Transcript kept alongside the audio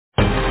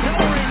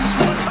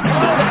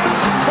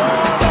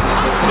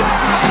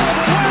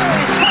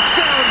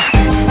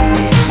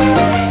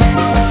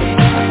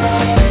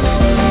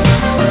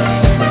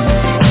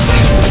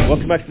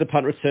back to the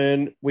punt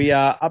return. We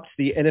are up to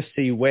the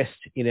NFC West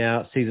in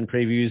our season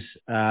previews.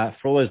 For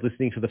all those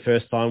listening for the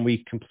first time,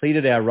 we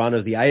completed our run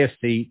of the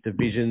AFC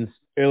divisions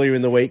earlier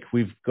in the week.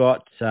 We've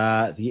got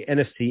the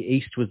NFC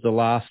East was the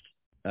last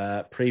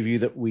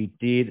preview that we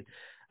did.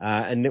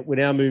 And we're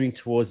now moving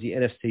towards the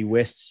NFC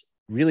West.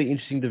 Really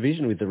interesting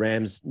division with the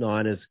Rams,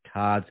 Niners,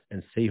 Cards,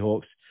 and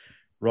Seahawks.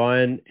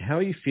 Ryan, how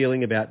are you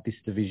feeling about this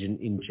division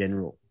in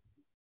general?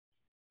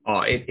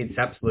 Oh, it's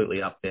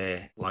absolutely up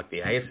there, like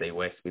the AFC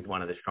West, with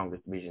one of the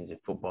strongest divisions in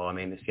football. I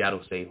mean, the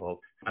Seattle Seahawks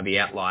are the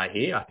outlier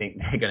here. I think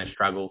they're going to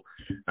struggle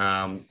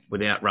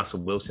without Russell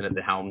Wilson at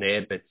the helm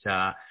there. But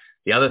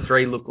the other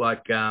three look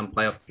like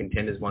playoff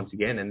contenders once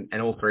again,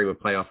 and all three were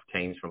playoff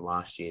teams from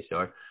last year.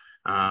 So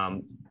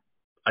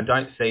I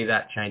don't see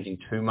that changing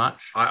too much.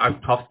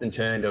 I've tossed and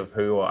turned of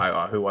who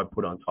I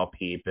put on top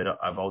here, but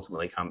I've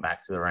ultimately come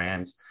back to the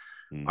Rams.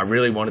 I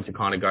really wanted to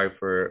kind of go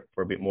for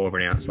a bit more of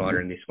an outsider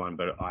in this one,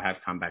 but I have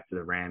come back to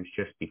the Rams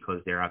just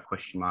because there are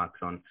question marks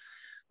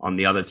on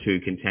the other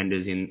two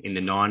contenders in the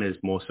Niners,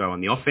 more so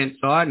on the offense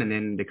side, and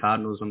then the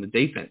Cardinals on the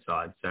defense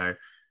side. So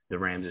the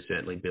Rams are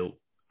certainly built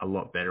a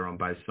lot better on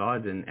both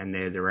sides, and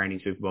they're the reigning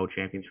Super Bowl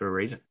champions for a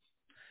reason.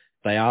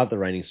 They are the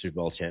reigning Super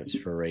Bowl champs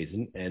for a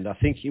reason, and I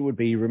think it would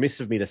be remiss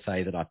of me to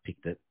say that I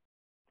picked it.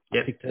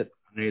 Yep. I picked it.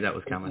 I knew that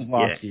was coming.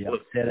 Last year. I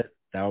said it.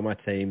 They were my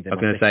team. I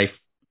was going to say,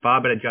 far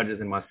better judges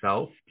than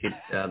myself tipped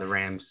the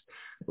Rams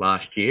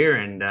last year,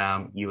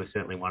 and you were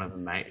certainly one of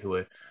them, mate, who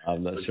were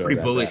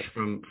pretty bullish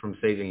from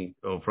season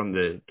or from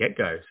the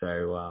get-go.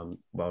 So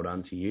well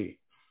done to you.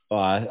 Well,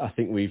 I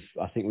think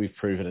we've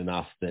proven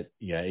enough that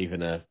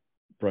even a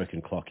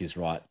broken clock is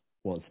right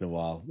once in a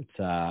while.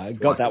 It's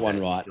got that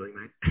one right.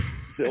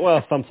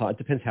 Well, sometimes it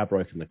depends how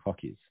broken the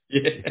clock is.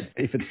 Yeah.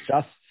 If it's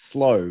just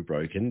slow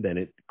broken, then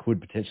it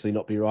could potentially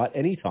not be right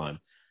anytime.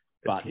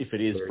 But if it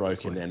is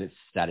broken and it's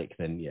static,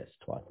 then yes,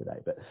 twice a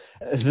day. But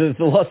the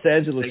Los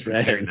Angeles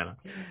Rams,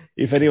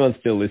 if anyone's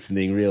still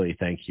listening, really,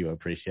 thank you. I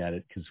appreciate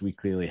it because we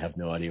clearly have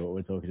no idea what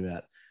we're talking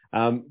about.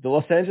 The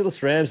Los Angeles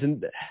Rams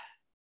and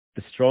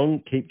the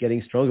strong keep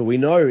getting stronger. We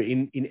know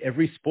in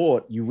every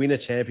sport, you win a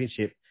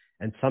championship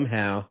and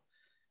somehow,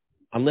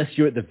 unless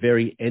you're at the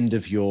very end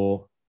of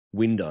your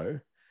window,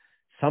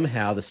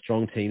 somehow the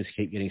strong teams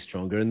keep getting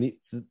stronger. And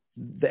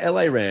the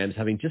LA Rams,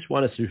 having just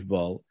won a Super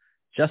Bowl,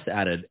 just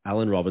added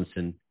Allen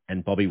Robinson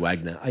and Bobby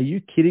Wagner. Are you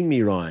kidding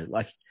me, Ryan?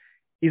 Like,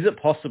 is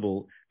it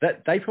possible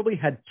that they probably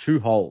had two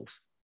holes?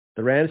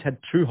 The Rams had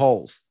two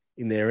holes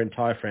in their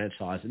entire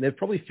franchise, and they've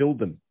probably filled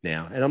them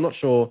now. And I'm not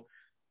sure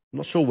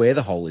where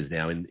the hole is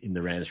now in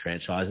the Rams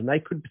franchise, and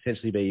they could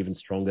potentially be even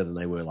stronger than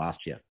they were last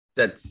year.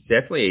 That's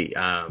definitely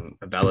a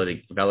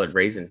valid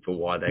reason for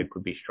why they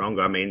could be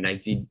stronger. I mean,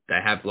 they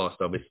have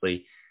lost,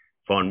 obviously,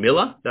 Von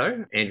Miller,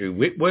 though, Andrew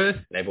Whitworth.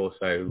 They've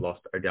also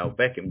lost Odell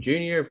Beckham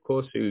Jr., of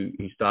course, who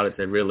started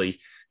to really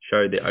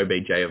show the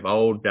OBJ of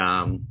old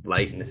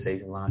late in the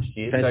season last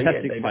year.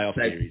 Fantastic playoff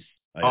series.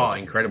 Oh,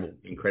 incredible.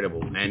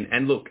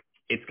 And look,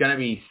 it's going to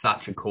be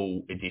such a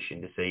cool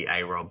addition to see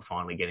A-Rob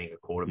finally getting a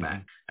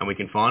quarterback. Mm-hmm. And we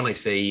can finally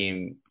see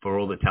him for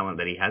all the talent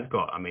that he has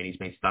got. I mean, he's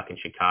been stuck in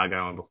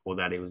Chicago, and before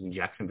that he was in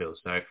Jacksonville.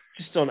 So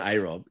just on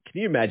A-Rob, can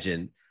you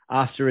imagine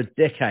after a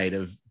decade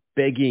of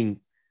begging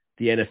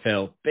the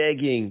NFL,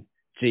 begging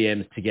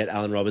GMs to get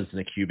Allen Robinson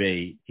a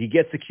QB, he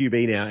gets a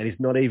QB now, and he's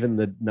not even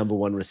the number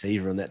one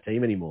receiver on that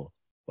team anymore.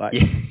 Like,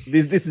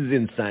 this is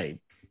insane.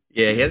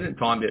 Yeah, he hasn't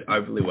timed it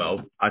overly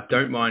well. I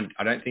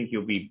don't think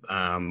he'll be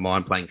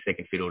mind playing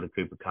second fiddle to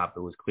Cooper Kupp,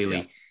 who was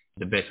clearly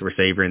the best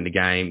receiver in the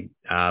game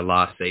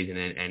last season,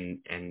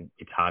 and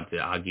it's hard to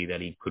argue that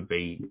he could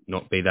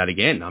not be that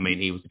again. I mean,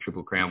 he was the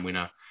Triple Crown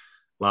winner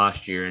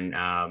last year,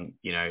 and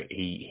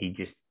he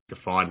just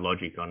defied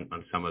logic on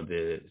some of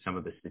the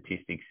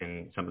statistics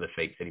and some of the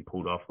feats that he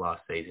pulled off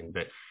last season.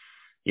 But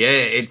yeah,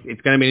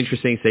 it's going to be an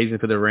interesting season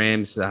for the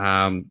Rams.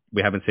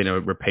 We haven't seen a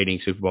repeating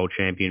Super Bowl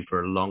champion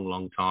for a long,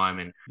 long time,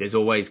 and there's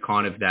always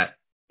kind of that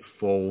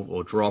fall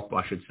or drop,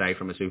 I should say,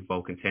 from a Super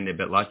Bowl contender.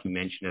 But like you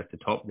mentioned at the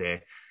top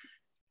there,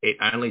 it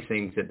only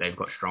seems that they've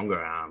got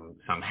stronger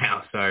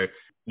somehow. So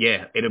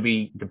yeah, it'll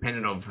be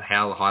dependent on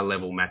how high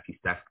level Matthew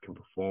Stafford can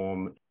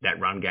perform. That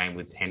run game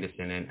with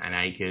Henderson and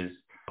Akers,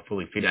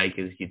 fully fit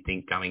Akers, you'd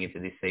think, coming into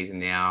this season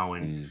now,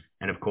 and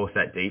of course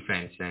that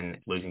defense and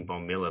losing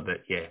Von Miller.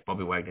 But yeah,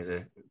 Bobby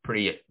Wagner's a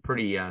pretty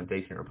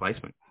decent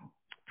replacement.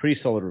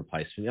 Pretty solid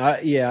replacement.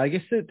 I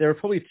guess there are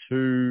probably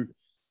two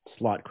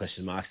slight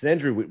question marks.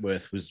 Andrew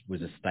Whitworth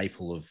was a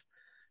staple of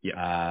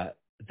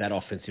that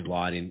offensive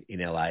line in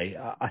LA.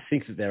 I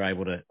think they're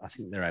able to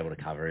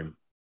cover him,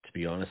 to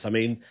be honest. I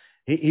mean,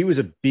 he was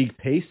a big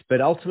piece,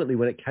 but ultimately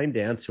when it came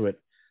down to it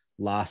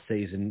last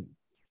season,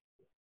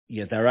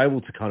 they were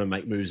able to kind of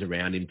make moves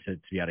around him to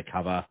be able to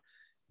cover,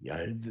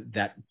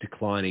 that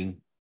declining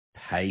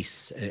pace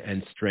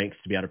and strength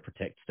to be able to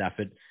protect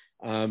Stafford.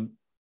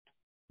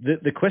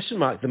 The question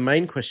mark, the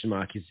main question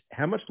mark is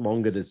how much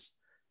longer does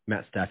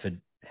Matt Stafford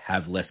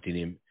have left in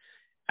him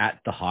at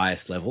the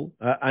highest level?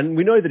 And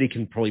we know that he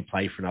can probably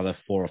play for another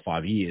 4 or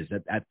 5 years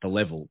at the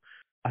level.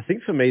 I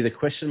think for me, the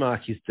question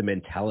mark is the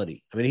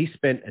mentality. I mean, he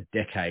spent a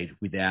decade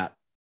without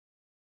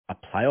a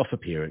playoff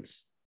appearance,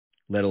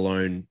 let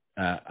alone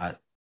a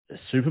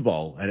Super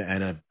Bowl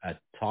and a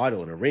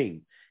title and a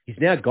ring. He's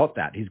now got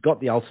that. He's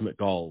got the ultimate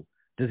goal.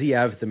 Does he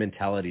have the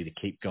mentality to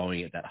keep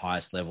going at that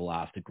highest level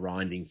after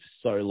grinding for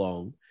so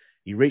long?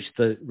 He reached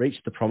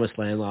the promised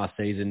land last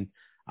season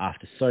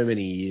after so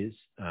many years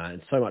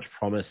and so much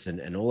promise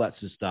and all that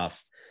sort of stuff.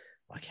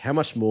 Like, how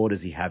much more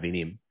does he have in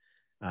him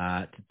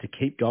to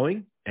keep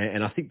going?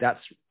 And I think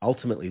that's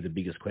ultimately the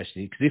biggest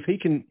question. Because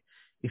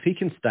if he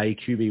can stay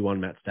QB1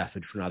 Matt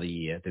Stafford for another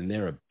year, then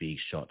they're a big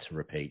shot to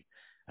repeat,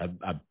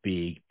 a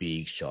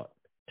big shot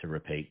to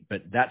repeat.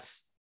 But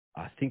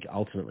I think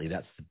ultimately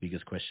that's the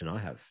biggest question I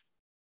have.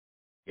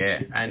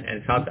 Yeah, and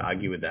it's hard to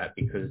argue with that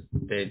because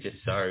they're just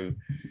so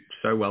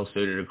well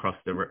suited across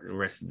the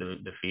rest of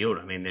the field.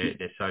 I mean,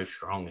 they're so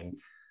strong,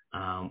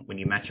 and when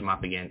you match them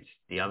up against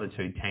the other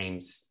two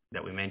teams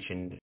that we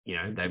mentioned, you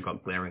know, they've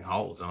got glaring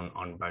holes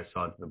on both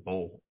sides of the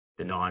ball.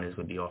 The Niners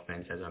with the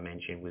offense, as I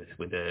mentioned,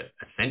 with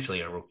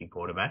essentially a rookie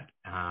quarterback.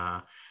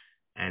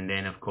 And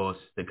then, of course,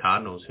 the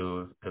Cardinals,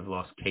 who have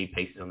lost key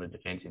pieces on the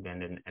defensive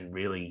end and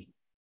really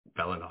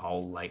fell in a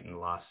hole late in the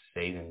last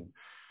season,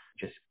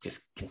 just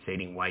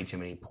conceding way too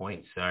many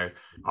points. So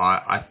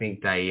I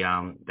think they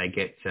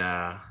get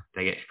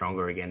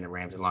stronger again, the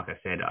Rams. And like I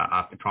said,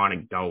 after trying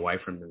to go away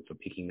from them for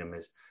picking them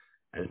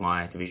as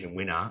my division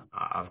winner,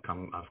 I've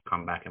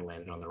come back and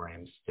landed on the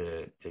Rams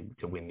to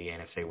win the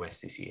NFC West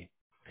this year.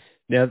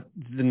 Now,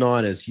 the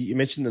Niners, you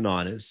mentioned the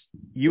Niners.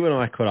 You and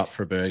I caught up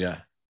for a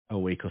burger a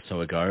week or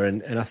so ago,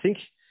 and I think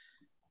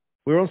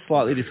we're on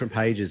slightly different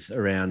pages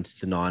around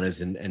the Niners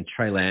and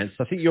Trey Lance.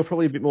 I think you're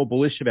probably a bit more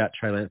bullish about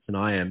Trey Lance than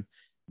I am.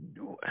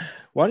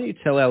 Why don't you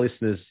tell our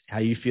listeners how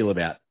you feel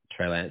about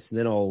Trey Lance, and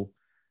then I'll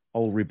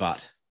rebut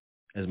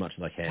as much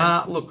as I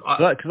can. Look,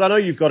 because I know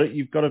you've got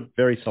a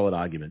very solid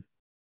argument.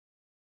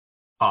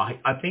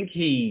 I think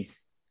he's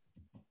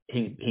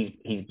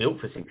built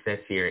for success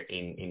here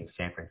in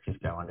San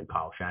Francisco under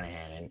Kyle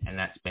Shanahan, and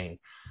that's been,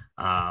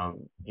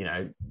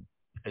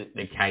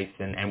 the case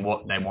and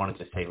what they wanted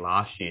to see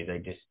last year.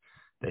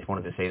 They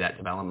wanted to see that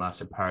development, I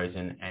suppose,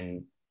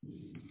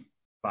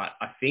 but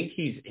I think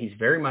he's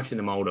very much in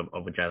the mold of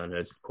a Jalen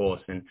Hurts, of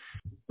course, and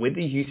with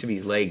the use of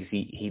his legs,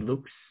 he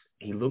looks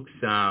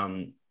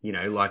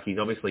like he's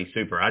obviously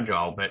super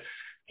agile, but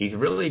he's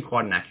really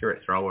quite an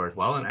accurate thrower as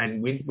well.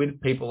 And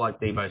with people like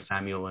Deebo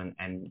Samuel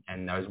and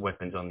those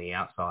weapons on the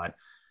outside,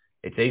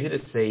 it's easy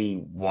to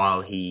see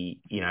while he's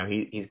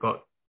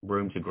got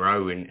room to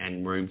grow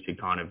and room to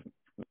kind of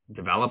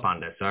develop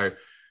under. So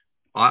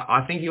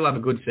I think he'll have a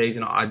good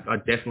season. I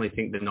definitely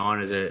think the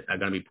Niners are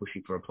going to be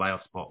pushing for a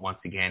playoff spot once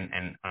again,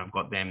 and I've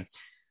got them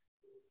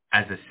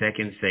as a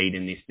second seed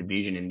in this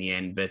division in the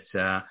end. But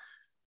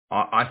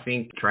I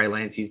think Trey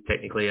Lance is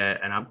technically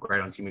an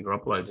upgrade on Jimmy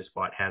Garoppolo,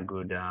 despite how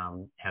good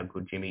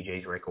Jimmy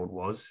G's record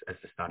was as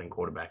the starting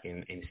quarterback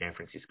in San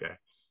Francisco.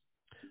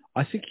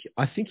 I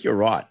think you're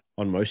right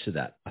on most of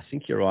that.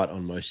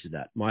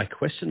 My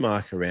question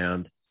mark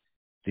around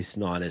this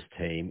Niners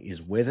team is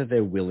whether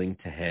they're willing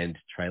to hand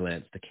Trey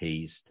Lance the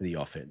keys to the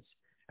offense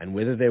and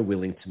whether they're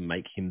willing to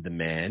make him the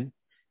man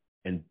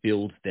and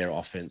build their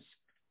offense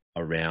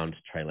around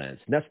Trey Lance.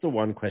 And that's the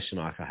one question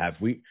mark I have.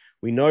 We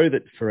know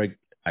that for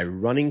a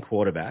running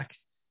quarterback,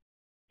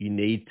 you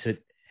need to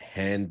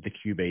hand the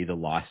QB the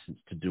license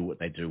to do what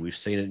they do. We've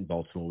seen it in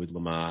Baltimore with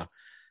Lamar.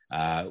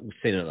 We've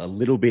seen it a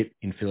little bit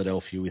in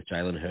Philadelphia with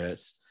Jalen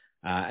Hurts.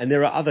 And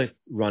there are other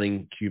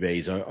running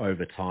QBs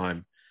over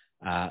time.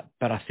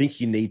 But I think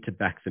you need to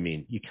back them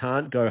in. You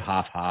can't go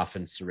half-half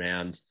and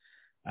surround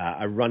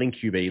a running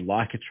QB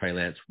like a Trey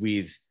Lance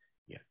with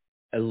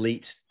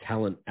elite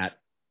talent at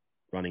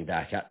running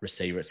back, at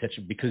receiver,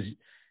 etc. Because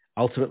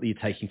ultimately you're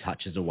taking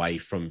touches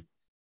away from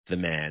the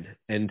man.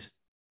 And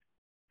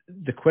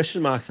the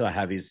question marks that I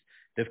have is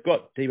they've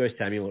got Deebo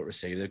Samuel at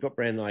receiver. They've got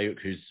Brandon Ayuk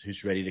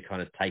who's ready to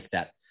kind of take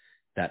that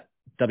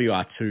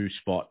WR2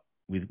 spot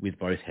with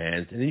both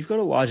hands. And then you've got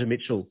Elijah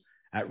Mitchell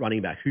at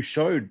running back who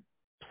showed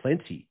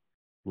plenty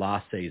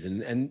last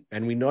season.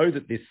 And we know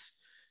that this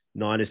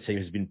Niners team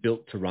has been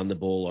built to run the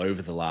ball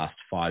over the last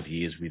 5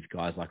 years with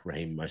guys like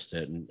Raheem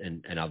Mostert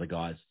and other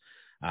guys,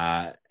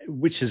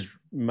 which has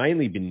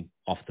mainly been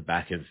off the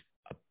back of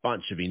a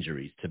bunch of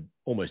injuries to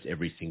almost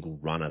every single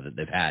runner that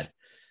they've had.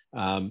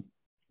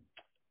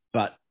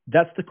 But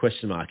that's the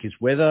question mark, is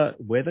whether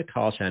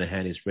Kyle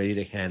Shanahan is ready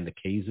to hand the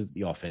keys of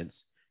the offense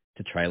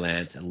to Trey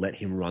Lance and let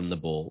him run the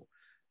ball,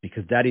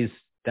 because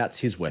that's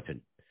his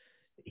weapon.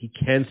 He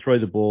can throw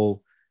the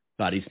ball,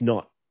 but it's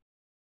not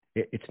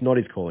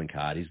his calling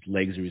card. His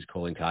legs are his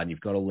calling card, and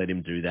you've got to let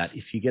him do that.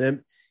 If he's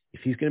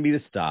going to be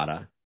the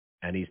starter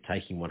and he's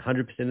taking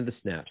 100% of the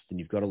snaps, then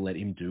you've got to let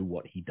him do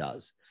what he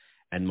does.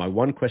 And my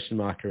one question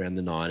mark around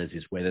the Niners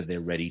is whether they're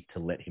ready to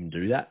let him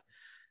do that.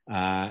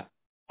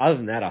 Other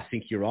than that, I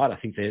think you're right. I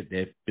think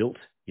they're built.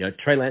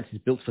 Trey Lance is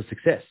built for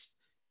success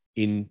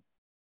in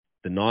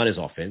the Niners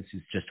offense.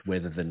 It's just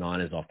whether the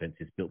Niners offense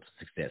is built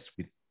for success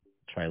with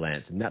Trey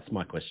Lance. And that's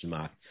my question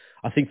mark.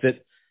 I think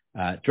that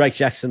Drake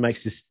Jackson makes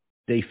this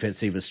defense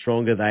even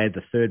stronger. They had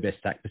the third best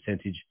sack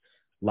percentage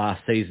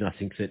last season. I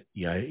think that,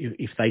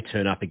 if they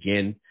turn up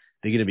again,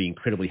 they're going to be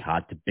incredibly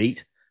hard to beat.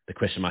 The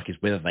question mark is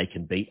whether they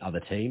can beat other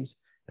teams,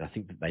 and I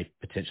think that they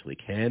potentially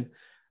can.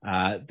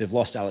 They've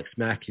lost Alex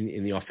Mack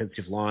in the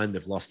offensive line.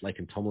 They've lost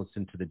Laken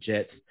Tomlinson to the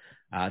Jets.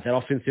 That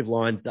offensive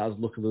line does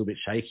look a little bit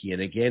shaky.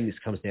 And again, this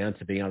comes down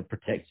to being able to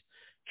protect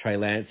Trey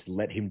Lance and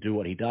let him do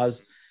what he does.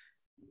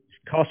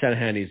 Kyle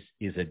Shanahan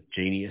is a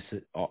genius,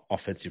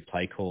 offensive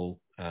play call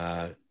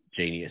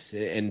genius.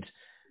 And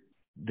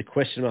the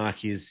question mark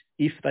is,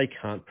 if they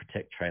can't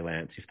protect Trey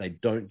Lance, if they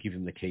don't give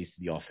him the keys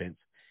to the offense,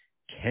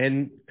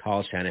 is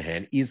Kyle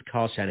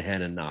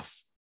Shanahan enough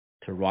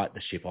to right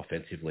the ship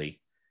offensively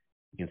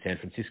in San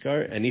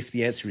Francisco? And if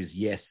the answer is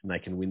yes, and they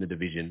can win the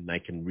division, they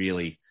can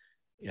really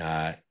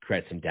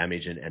create some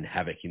damage and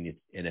havoc in the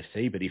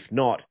NFC. But if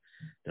not,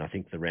 then I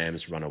think the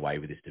Rams run away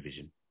with this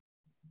division.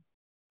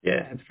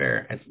 Yeah, it's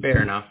fair. It's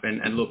fair enough.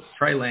 And look,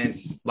 Trey Lance,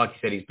 like you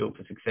said, he's built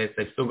for success.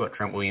 They've still got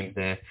Trent Williams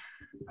there,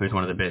 who's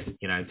one of the best,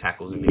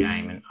 tackles in the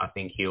game. And I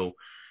think he'll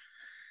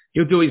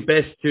do his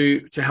best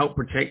to help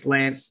protect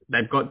Lance.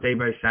 They've got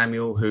Deebo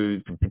Samuel,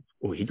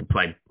 he could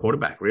play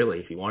quarterback really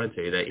if he wanted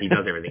to. That he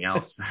does everything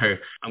else. So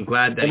I'm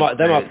glad they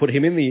might put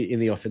him in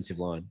the offensive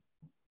line.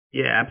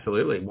 Yeah,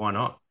 absolutely. Why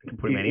not? They can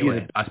put him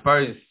anywhere. I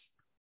suppose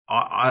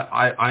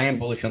I am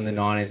bullish on the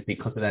Niners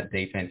because of that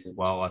defense as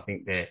well. I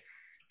think they're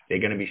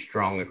going to be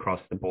strong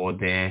across the board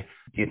there.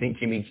 Do you think,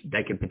 Jimmy,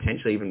 they could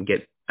potentially even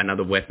get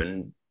another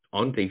weapon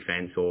on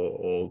defense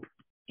or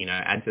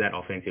add to that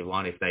offensive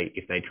line if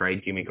they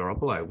trade Jimmy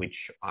Garoppolo, which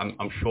I'm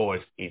sure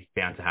is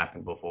bound to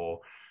happen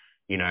before,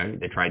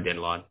 the trade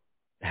deadline?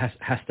 Has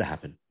to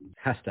happen.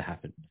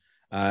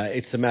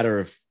 It's a matter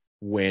of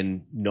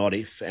when, not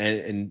if,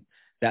 and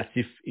that's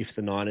if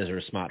the Niners are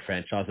a smart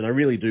franchise, and I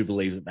really do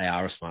believe that they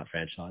are a smart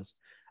franchise.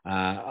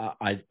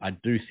 I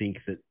do think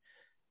that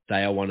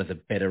they are one of the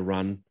better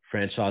run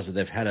franchises.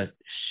 They've had a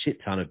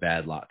shit ton of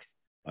bad luck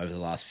over the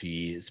last few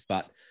years,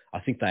 but I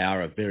think they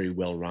are a very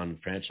well-run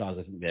franchise.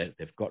 I think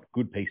they've got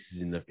good pieces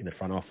in the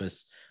front office.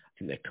 I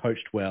think they're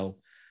coached well,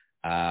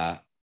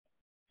 and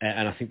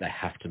I think they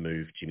have to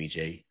move Jimmy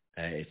G.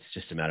 It's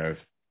just a matter of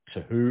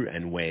to who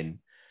and when,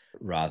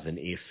 rather than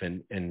if,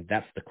 and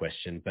that's the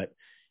question. But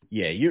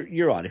yeah,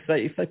 you're right.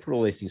 If they put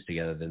all these things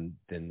together, then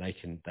they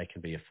can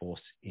be a force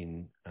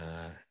in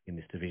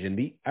this division.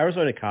 The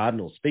Arizona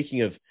Cardinals,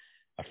 speaking of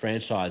a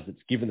franchise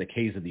that's given the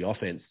keys of the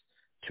offense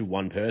to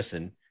one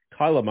person,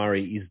 Kyler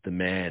Murray is the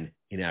man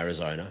in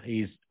Arizona.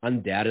 He's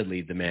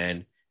undoubtedly the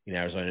man in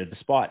Arizona,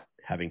 despite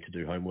having to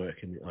do homework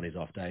on his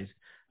off days.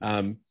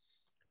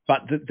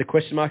 But the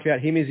question mark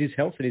about him is his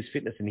health and his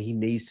fitness, and he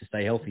needs to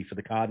stay healthy for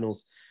the Cardinals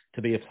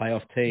to be a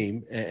playoff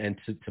team and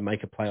to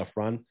make a playoff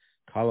run.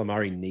 Kyler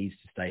Murray needs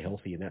to stay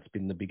healthy, and that's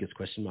been the biggest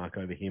question mark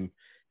over him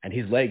and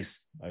his legs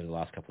over the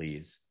last couple of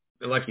years.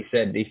 Like you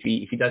said, if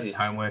he does his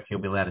homework, he'll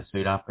be allowed to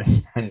suit up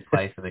and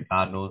play for the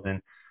Cardinals.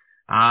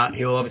 And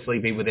he'll obviously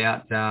be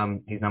without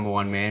his number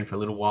one man for a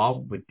little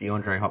while, with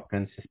DeAndre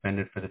Hopkins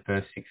suspended for the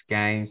first 6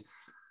 games.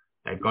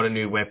 They've got a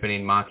new weapon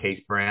in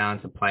Marquise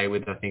Brown to play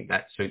with. I think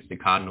that suits the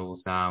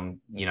Cardinals,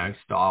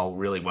 style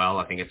really well.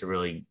 I think it's a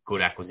really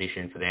good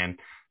acquisition for them,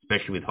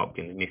 especially with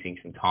Hopkins missing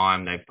some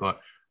time. They've got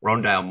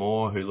Rondale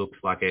Moore, who looks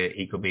like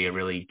he could be a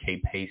really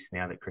key piece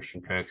now that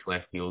Christian Kirk's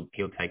left. He'll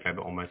take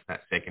over almost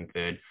that second,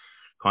 third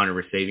kind of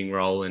receiving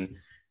role. And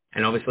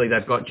obviously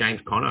they've got James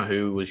Conner,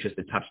 who was just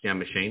a touchdown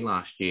machine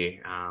last year,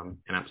 an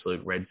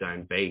absolute red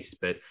zone beast.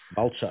 But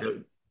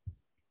vulture.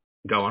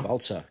 Go on.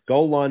 Vulture.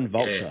 Goal line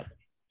vulture.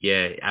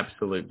 Yeah,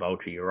 absolute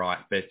vulture. You're right.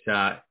 But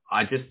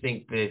I just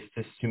think there's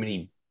just too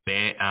many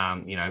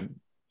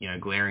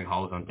glaring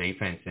holes on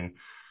defense. And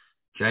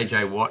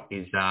JJ Watt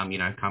is,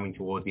 coming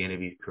towards the end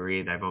of his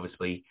career. They've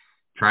obviously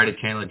traded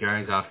Chandler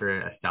Jones after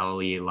a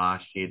stellar year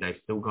last year. They've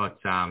still got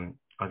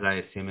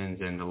Isaiah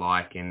Simmons and the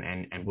like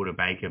and Buda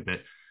Baker, but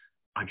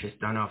I just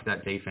don't know if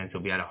that defense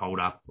will be able to hold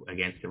up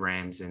against the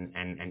Rams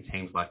and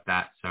teams like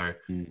that. So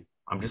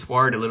I'm just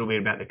worried a little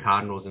bit about the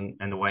Cardinals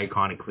and the way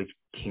kind of Cliff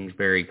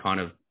Kingsbury kind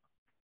of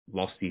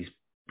lost his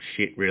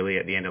shit really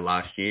at the end of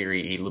last year.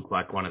 He looked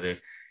like one of the,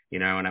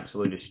 an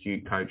absolute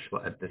astute coach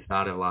at the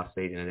start of last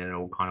season, and then it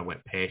all kind of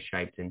went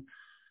pear-shaped. And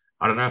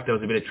I don't know if there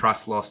was a bit of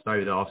trust lost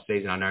over the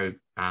off-season. I know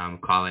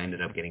Kyler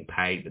ended up getting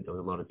paid, but there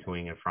was a lot of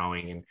toing and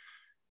froing. And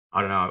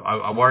I don't know.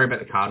 I worry about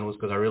the Cardinals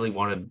because I really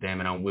wanted them,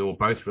 and we were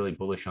both really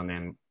bullish on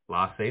them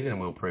last season, and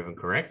we were proven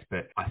correct.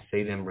 But I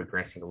see them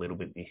regressing a little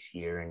bit this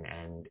year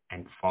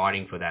and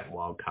fighting for that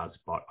wild card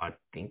spot. I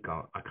think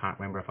I can't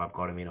remember if I've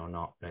got them in or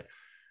not, but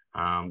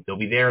they'll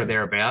be there or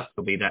thereabouts.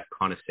 They'll be that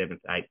kind of 7th,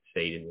 8th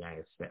seed in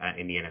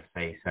the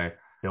NFC. So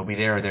they'll be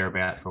there or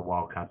thereabouts for a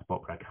wild card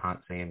spot, but I can't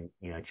see them,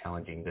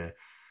 challenging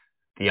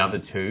the other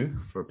two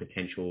for a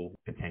potential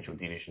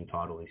division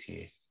title this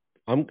year.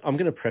 I'm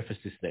going to preface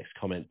this next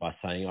comment by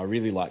saying I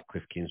really like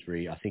Cliff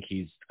Kingsbury. I think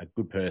he's a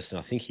good person.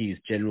 I think he's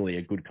generally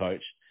a good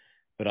coach,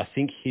 but I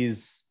think his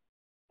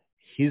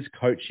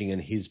coaching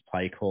and his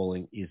play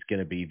calling is going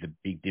to be the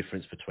big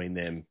difference between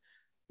them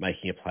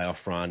making a playoff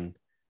run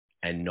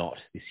and not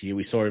this year.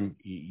 We saw him,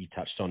 you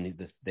touched on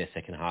their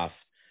second half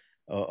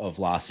of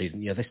last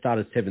season. They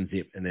started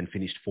 7-0 and then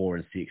finished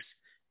 4-6 in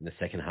the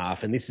second half.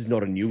 And this is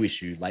not a new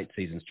issue, late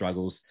season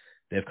struggles.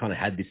 They've kind of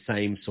had this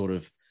same sort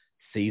of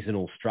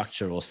seasonal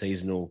structure or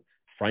seasonal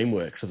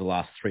framework for the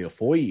last 3 or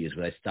 4 years,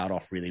 where they start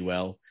off really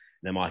well.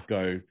 They might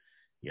go,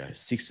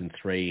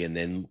 6-3 and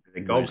then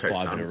lose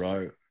 5 in a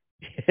row.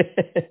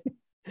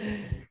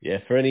 Yeah,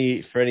 for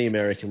any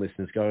American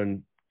listeners, go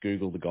and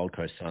Google the Gold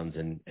Coast Suns,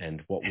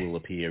 and what will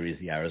appear is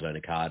the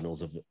Arizona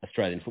Cardinals of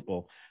Australian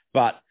football.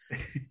 But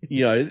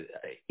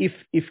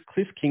if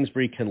Cliff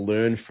Kingsbury can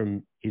learn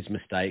from his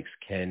mistakes,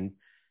 can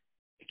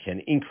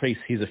increase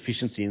his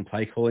efficiency in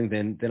play calling,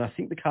 then I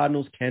think the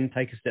Cardinals can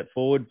take a step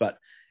forward. But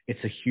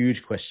it's a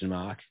huge question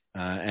mark,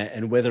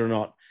 and whether or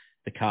not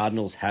the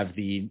Cardinals have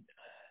the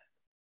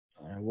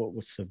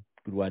what's a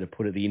good way to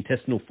put it, the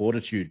intestinal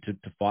fortitude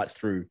to fight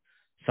through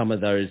some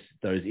of those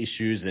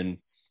issues and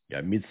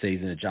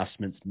mid-season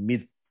adjustments,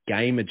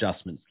 mid-game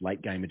adjustments,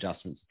 late-game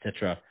adjustments,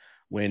 etc.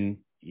 When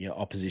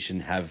opposition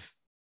have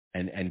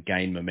and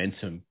gain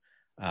momentum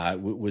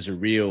was a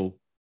real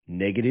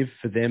negative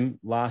for them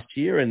last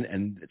year,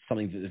 and it's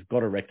something that they've got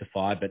to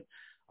rectify. But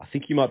I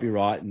think you might be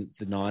right, and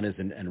the Niners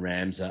and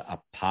Rams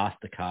are past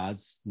the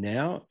Cards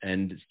now,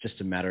 and it's just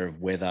a matter of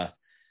whether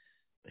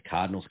the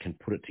Cardinals can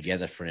put it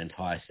together for an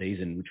entire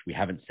season, which we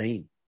haven't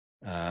seen.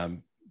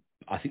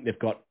 I think they've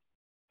got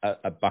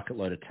a bucket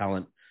load of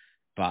talent,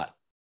 but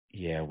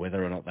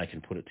whether or not they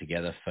can put it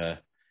together for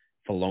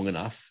long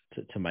enough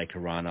to make a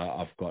run,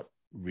 I've got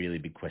really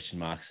big question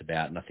marks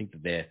about. And I think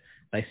that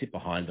they sit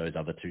behind those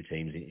other two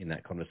teams in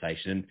that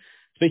conversation. And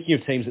speaking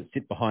of teams that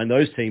sit behind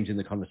those teams in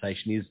the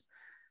conversation is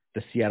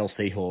the Seattle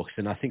Seahawks.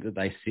 And I think that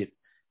they sit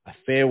a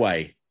fair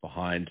way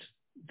behind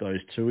those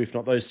two, if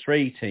not those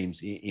three teams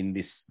in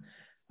this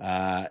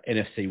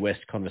NFC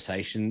West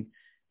conversation.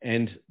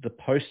 And the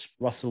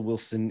post-Russell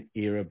Wilson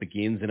era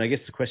begins. And I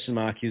guess the question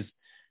mark is,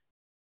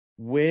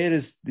 where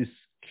does this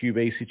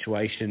QB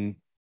situation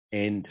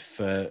end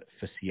for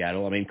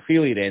Seattle? I mean,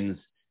 clearly it ends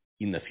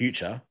in the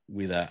future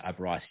with a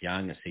Bryce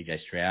Young, a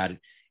CJ Stroud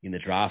in the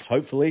draft,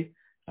 hopefully,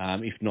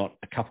 if not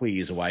a couple of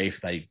years away, if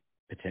they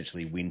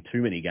potentially win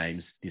too many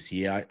games this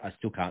year. I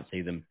still can't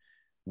see them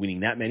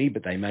winning that many,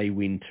 but they may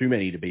win too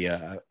many to be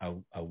a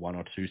 1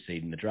 or 2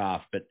 seed in the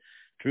draft. But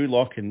Drew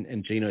Lock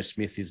and Geno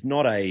Smith is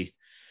not a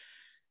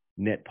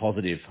net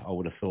positive, I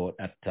would have thought,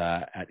 at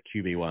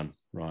QB1,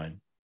 Ryan.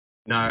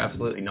 No,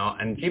 absolutely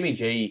not. And Jimmy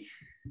G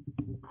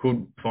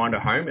could find a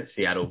home at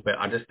Seattle, but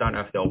I just don't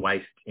know if they'll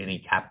waste any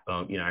cap,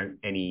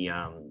 any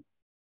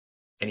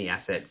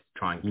assets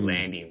trying to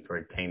land him for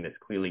a team that's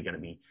clearly going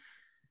to be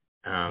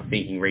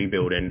thinking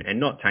rebuild and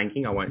not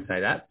tanking. I won't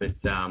say that, but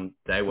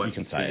they won't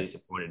be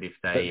disappointed if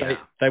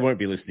they won't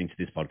be listening to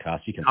this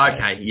podcast. You can say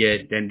okay, yeah,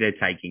 then they're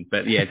taking,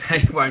 but yeah,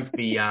 they won't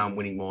be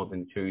winning more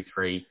than 2,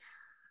 3,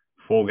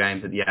 4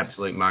 games at the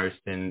absolute most,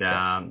 and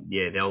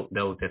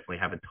they'll definitely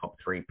have a top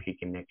 3 pick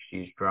in next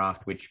year's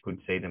draft, which could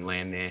see them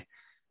land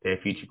their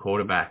future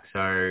quarterback.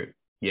 So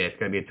yeah, it's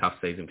going to be a tough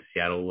season for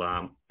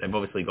Seattle. They've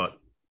obviously got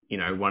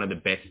one of the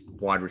best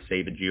wide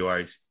receiver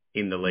duos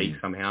in the league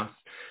somehow,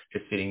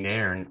 just sitting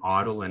there and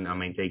idle. And I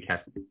mean,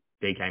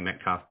 DK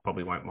Metcalf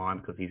probably won't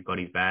mind because he's got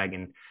his bag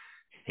and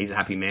he's a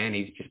happy man.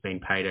 He's just been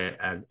paid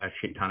a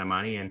shit ton of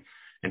money, and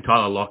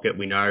Tyler Lockett,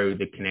 we know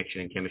the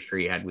connection and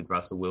chemistry he had with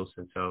Russell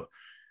Wilson. So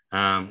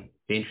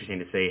be interesting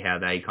to see how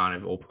they kind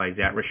of all plays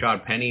out.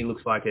 Rashad Penny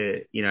looks like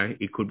it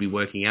could be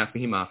working out for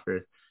him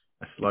after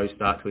a slow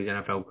start to his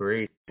NFL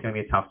career. It's going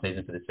to be a tough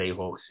season for the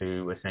Seahawks,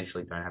 who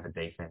essentially don't have a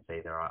defense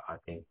either, I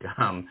think.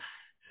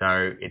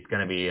 So it's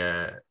going to be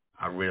a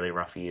really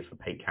rough year for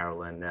Pete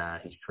Carroll and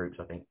his troops,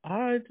 I think.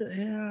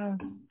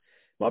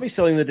 Might be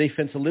selling the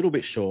defense a little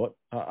bit short,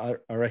 I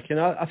reckon.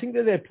 I think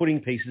that they're putting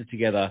pieces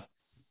together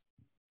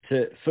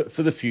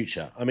for the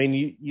future. I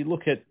mean, you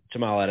look at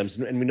Jamal Adams,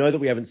 and we know that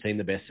we haven't seen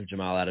the best of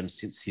Jamal Adams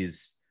since his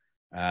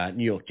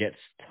New York Jets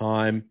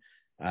time.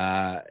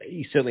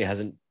 He certainly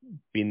hasn't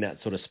been that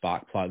sort of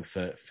spark plug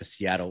for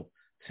Seattle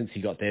since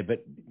he got there.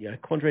 But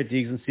Quandre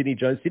Diggs and Sidney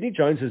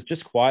Jones has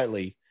just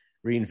quietly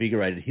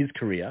reinvigorated his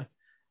career,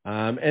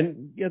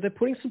 and they're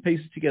putting some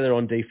pieces together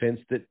on defense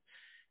that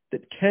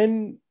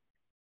can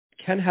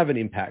have an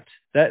impact.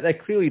 They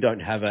clearly don't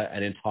have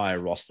an entire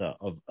roster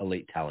of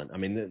elite talent. I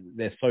mean,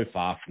 they're so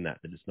far from that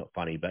it's not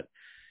funny. But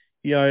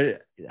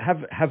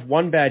have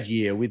one bad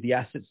year with the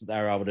assets that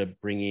they're able to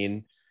bring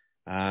in.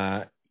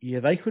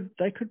 They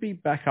could be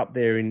back up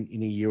there in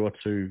a year or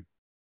two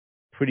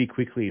pretty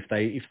quickly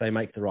if they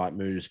make the right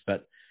moves.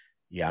 But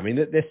yeah, I mean,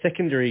 their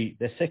secondary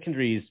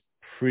is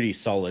pretty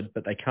solid,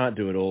 but they can't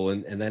do it all,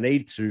 and they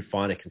need to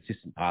find a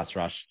consistent pass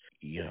rush.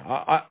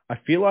 I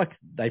feel like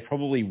they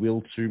probably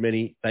will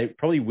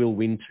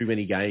win too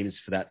many games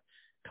for that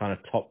kind of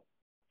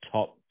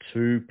top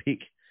 2 pick,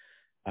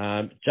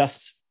 just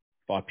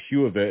by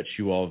pure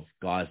virtue of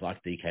guys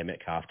like DK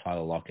Metcalf,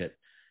 Tyler Lockett,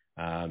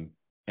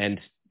 and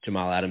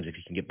Jamal Adams, if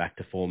you can get back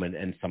to form,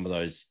 and some of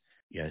those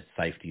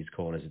safeties,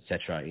 corners,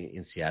 etc.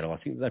 in Seattle. I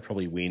think they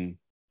probably win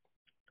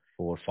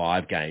 4 or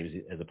 5 games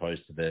as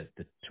opposed to the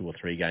 2 or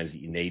 3 games that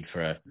you need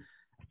for a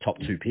top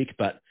 2 pick.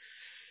 But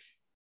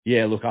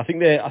yeah, look, I think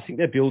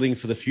they're building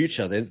for the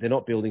future. They're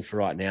not building for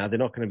right now. They're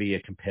not going to be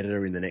a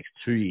competitor in the next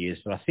 2 years.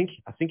 But I think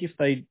if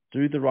they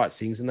do the right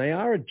things, and they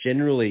are a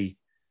generally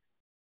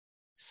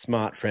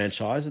smart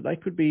franchise, that they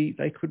could be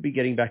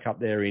getting back up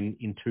there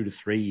in 2 to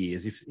 3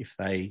 years if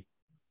they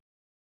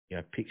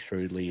pick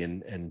shrewdly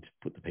and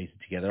put the pieces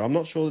together. I'm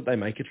not sure that they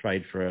make a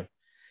trade for a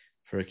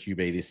QB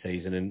this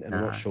season, and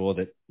I'm not sure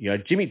that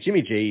Jimmy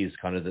G is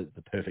kind of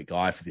the perfect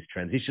guy for this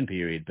transition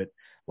period. But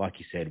like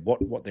you said,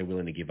 what they're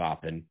willing to give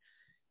up, and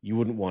you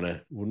wouldn't want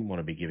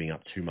to be giving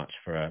up too much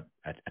for a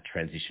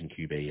transition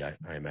QB,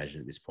 I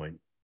imagine at this point.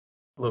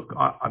 Look,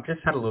 I've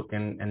just had a look,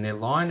 and their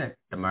line at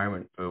the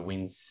moment for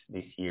wins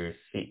this year is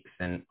 6,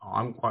 and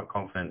I'm quite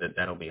confident that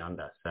that'll be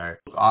under. So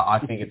I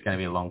think it's going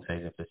to be a long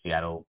season for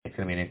Seattle. It's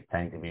going to be an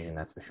entertaining division,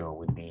 that's for sure,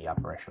 with the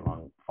upper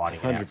echelon fighting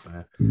it out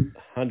for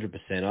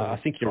 100%. I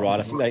think you're right.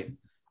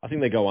 I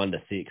think they go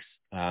under 6,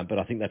 but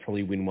I think they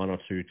probably win 1 or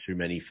 2 too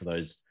many for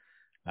those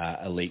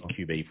elite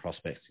QB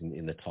prospects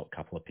in the top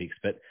couple of picks.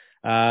 But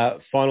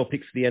final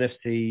pick for the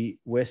NFC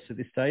West at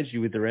this stage,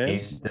 you with the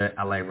Rams? Is the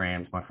LA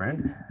Rams, my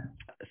friend.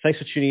 Thanks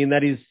for tuning in.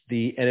 That is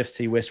the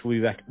NFC West. We'll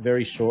be back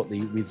very shortly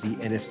with the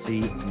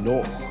NFC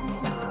North.